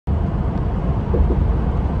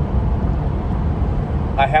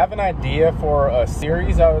I have an idea for a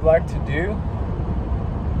series I would like to do,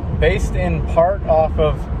 based in part off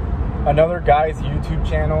of another guy's YouTube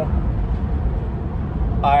channel.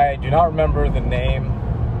 I do not remember the name.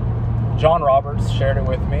 John Roberts shared it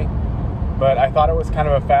with me, but I thought it was kind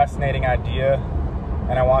of a fascinating idea,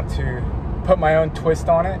 and I want to put my own twist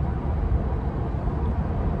on it.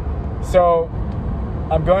 So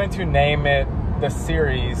I'm going to name it the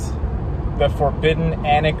series The Forbidden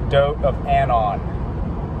Anecdote of Anon.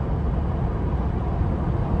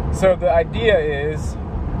 So the idea is,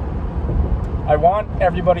 I want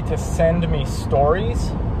everybody to send me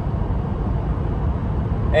stories,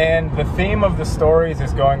 and the theme of the stories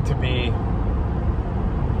is going to be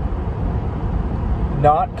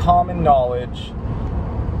not common knowledge,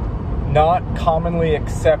 not commonly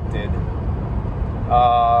accepted.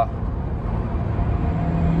 I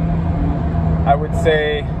would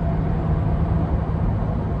say,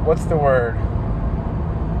 what's the word?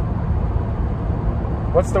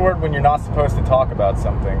 What's the word when you're not supposed to talk about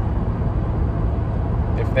something?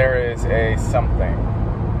 If there is a something.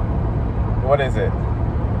 What is it?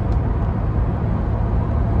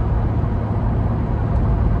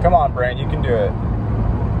 Come on, brain, you can do it.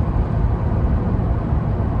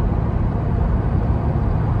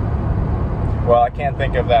 Well, I can't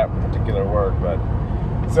think of that particular word, but...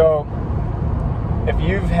 So, if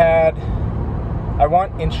you've had... I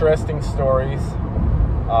want interesting stories.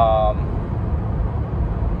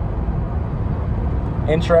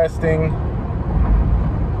 Interesting.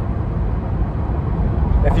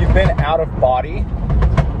 If you've been out of body,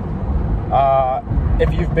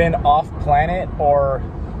 if you've been off planet, or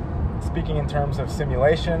speaking in terms of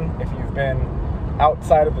simulation, if you've been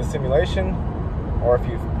outside of the simulation, or if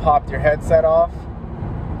you've popped your headset off,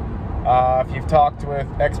 if you've talked with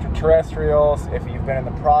extraterrestrials, if you've been in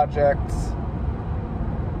the projects,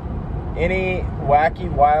 any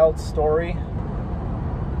wacky, wild story.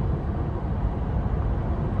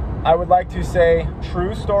 I would like to say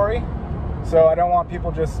true story, so I don't want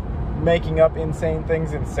people just making up insane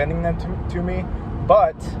things and sending them to me,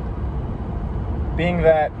 but being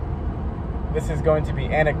that this is going to be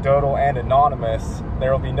anecdotal and anonymous,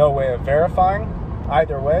 there will be no way of verifying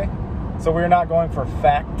either way, so we're not going for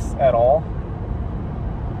facts at all.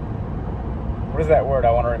 What is that word?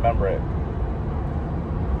 I want to remember it.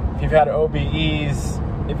 If you've had OBEs,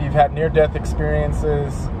 if you've had near-death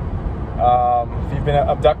experiences, if you've been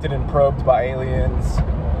abducted and probed by aliens,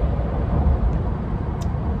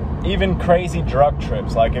 even crazy drug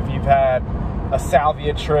trips, like if you've had a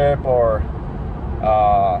salvia trip, or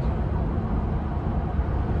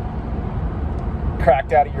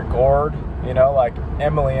cracked out of your gourd, you know, like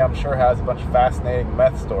Emily, I'm sure, has a bunch of fascinating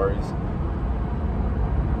meth stories.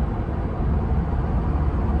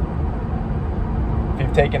 If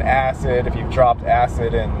you've taken acid, if you've dropped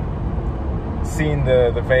acid and seen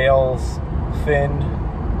the veils thinned,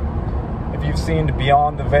 if you've seen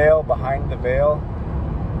beyond the veil, behind the veil.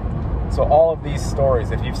 So all of these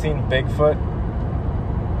stories, if you've seen Bigfoot,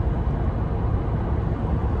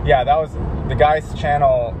 yeah, that was the guy's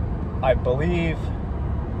channel. I believe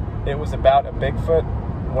it was about a Bigfoot,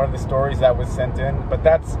 one of the stories that was sent in, but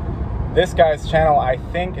that's this guy's channel, I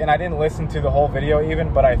think, and I didn't listen to the whole video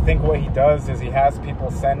even, but I think what he does is he has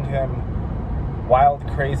people send him wild,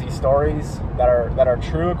 crazy stories that are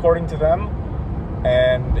true according to them,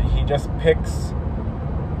 and he just picks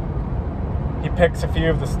a few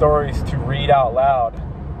of the stories to read out loud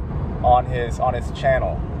on his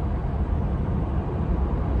channel.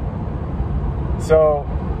 So,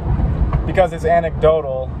 because it's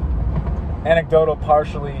anecdotal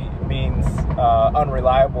partially means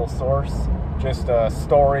unreliable source, just a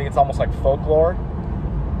story. It's almost like folklore.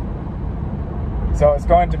 So it's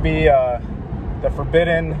going to be the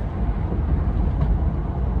forbidden...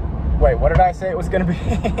 Wait, what did I say it was going to be?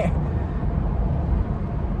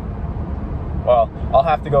 Well, I'll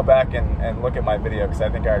have to go back and look at my video, because I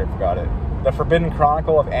think I already forgot it. The Forbidden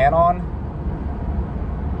Chronicle of Anon?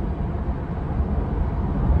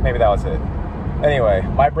 Maybe that was it. Anyway,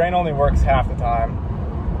 my brain only works half the time,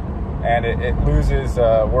 and it loses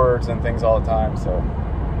words and things all the time, so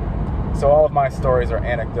all of my stories are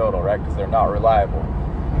anecdotal, right? Because they're not reliable.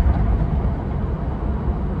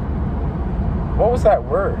 What was that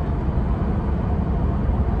word?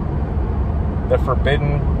 The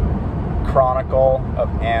Forbidden Chronicle of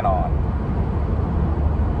Anon.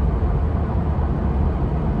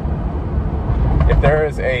 If there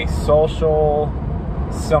is a social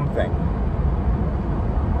something,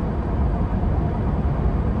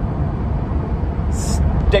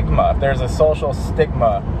 stigma, if there's a social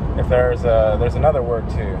stigma, if there's another word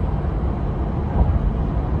too,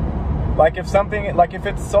 Like if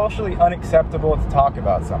it's socially unacceptable to talk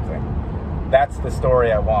about something, that's the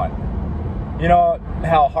story I want. You know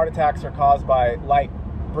how heart attacks are caused by light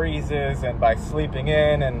breezes and by sleeping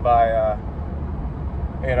in and by,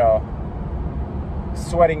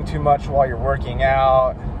 sweating too much while you're working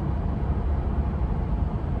out.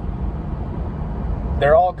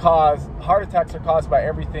 Heart attacks are caused by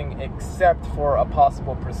everything except for a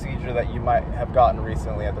possible procedure that you might have gotten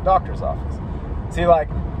recently at the doctor's office. See, like,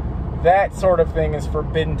 that sort of thing is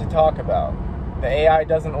forbidden to talk about. The AI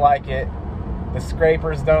doesn't like it. The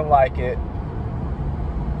scrapers don't like it.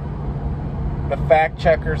 The fact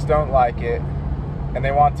checkers don't like it. And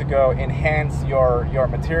they want to go enhance your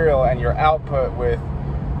material and your output with,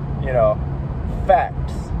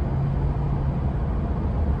 facts.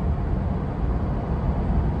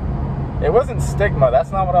 It wasn't stigma.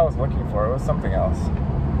 That's not what I was looking for. It was something else.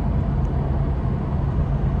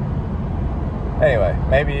 Anyway,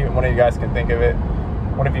 maybe one of you guys can think of it.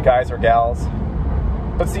 One of you guys or gals.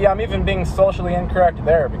 But see, I'm even being socially incorrect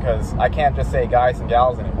there because I can't just say guys and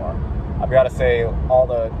gals anymore. I've got to say all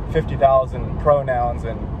the 50,000 pronouns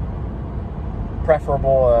and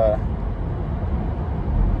preferable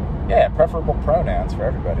pronouns for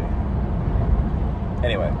everybody.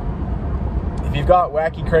 Anyway. If you've got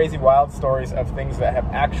wacky, crazy, wild stories of things that have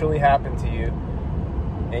actually happened to you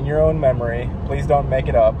in your own memory, please don't make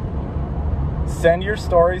it up. Send your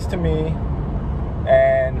stories to me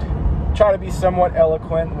and try to be somewhat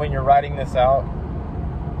eloquent when you're writing this out.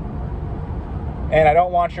 And I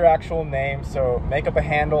don't want your actual name, so make up a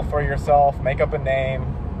handle for yourself, make up a name,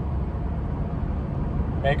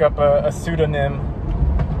 make up a pseudonym.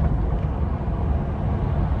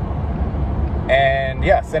 And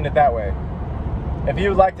yeah, send it that way. If you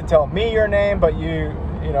would like to tell me your name, but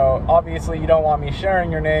obviously you don't want me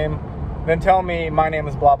sharing your name, then tell me my name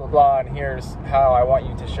is blah, blah, blah, and here's how I want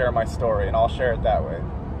you to share my story, and I'll share it that way.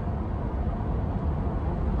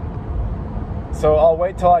 So I'll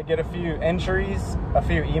wait till I get a few entries, a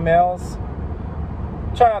few emails.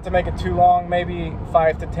 Try not to make it too long, maybe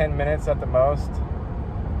 5 to 10 minutes at the most.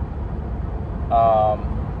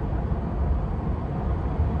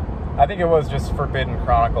 I think it was just Forbidden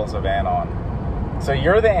Chronicles of Anon. So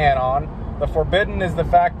you're the Anon. The forbidden is the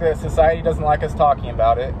fact that society doesn't like us talking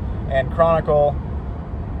about it. And chronicle,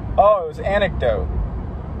 it was anecdote.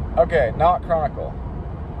 Okay, not chronicle.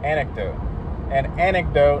 Anecdote. And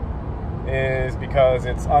anecdote is because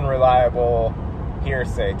it's unreliable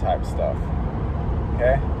hearsay type stuff.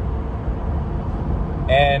 Okay?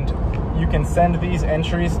 And you can send these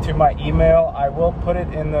entries to my email. I will put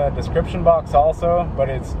it in the description box also, but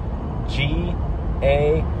it's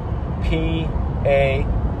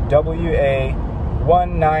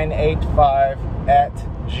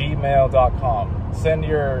GAPAWA1985@gmail.com. Send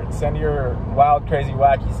your wild, crazy,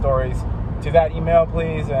 wacky stories to that email,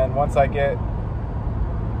 please. And once I get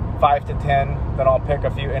 5 to 10, then I'll pick a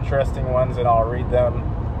few interesting ones and I'll read them.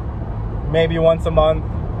 Maybe once a month.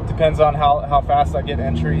 Depends on how fast I get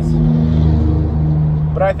entries.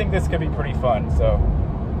 But I think this could be pretty fun. So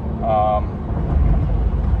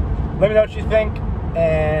let me know what you think.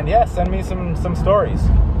 And yeah, send me some stories.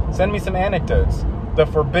 Send me some anecdotes. The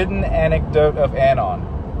forbidden anecdote of Anon.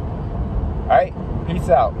 Alright, peace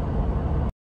out.